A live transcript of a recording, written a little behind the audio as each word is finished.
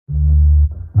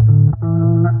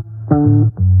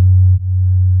Hello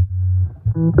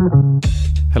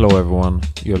everyone,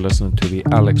 you're listening to the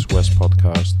Alex West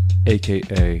podcast,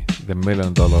 aka the $1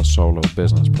 Million Solo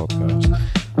Business Podcast.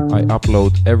 I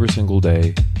upload every single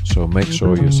day, so make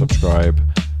sure you subscribe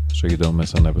so you don't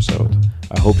miss an episode.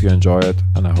 I hope you enjoy it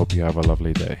and I hope you have a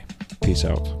lovely day. Peace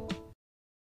out.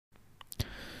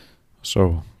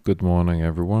 So, good morning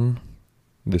everyone.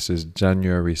 This is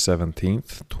January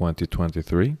 17th,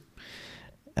 2023,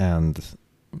 and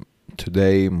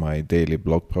today my daily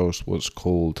blog post was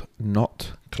called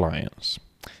Not Clients.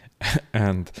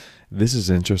 And this is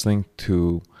interesting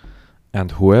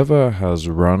and whoever has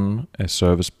run a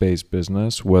service-based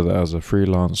business, whether as a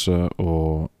freelancer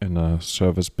or in a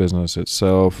service business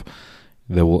itself,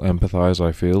 they will empathize,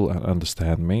 I feel, and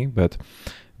understand me. But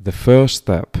the first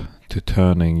step to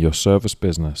turning your service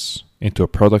business into a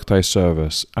productized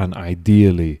service, and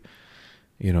ideally,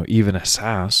 even a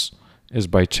SaaS, is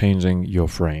by changing your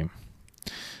frame.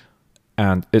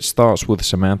 And it starts with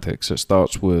semantics. It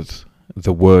starts with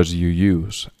the words you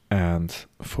use. And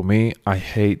for me, I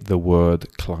hate the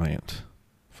word client.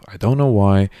 I don't know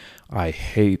why. I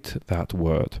hate that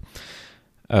word.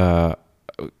 A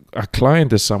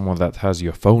client is someone that has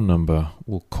your phone number,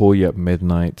 will call you at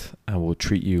midnight, and will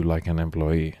treat you like an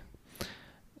employee.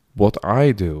 What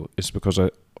I do is, because I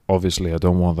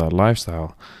don't want that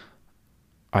lifestyle,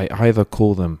 I either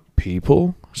call them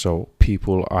people, so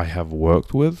people I have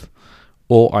worked with,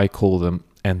 or I call them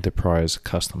enterprise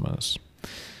customers.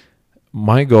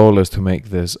 My goal is to make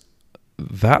this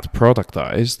that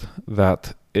productized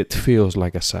that it feels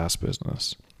like a SaaS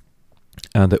business.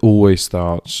 And it always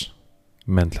starts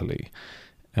mentally.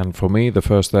 And for me, the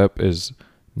first step is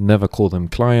never call them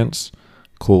clients,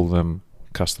 call them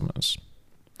customers.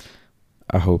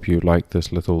 I hope you like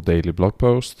this little daily blog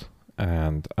post,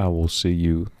 and I will see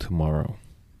you tomorrow.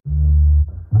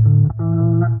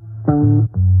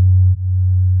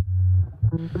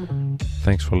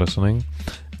 Thanks for listening.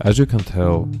 As you can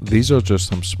tell, these are just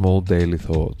some small daily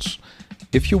thoughts.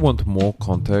 If you want more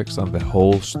context and the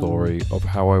whole story of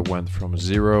how I went from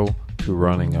zero to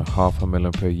running a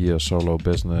 $500,000 per year solo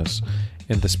business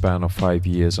in the span of 5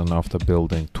 years, and after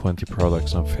building 20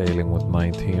 products and failing with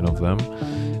 19 of them,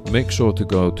 make sure to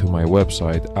go to my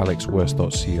website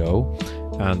alexwest.co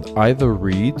and either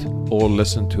read or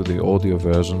listen to the audio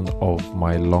version of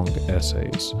my long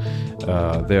essays.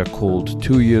 They're called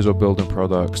 2 years of building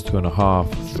products, 2.5,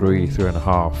 3,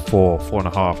 3.5, 4,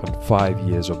 4.5, and 5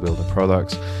 years of building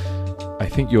products. I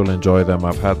think you'll enjoy them.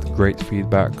 I've had great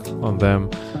feedback on them,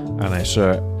 and I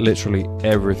share literally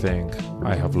everything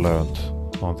I have learned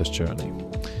on this journey.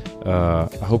 I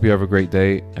hope you have a great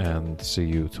day, and see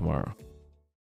you tomorrow.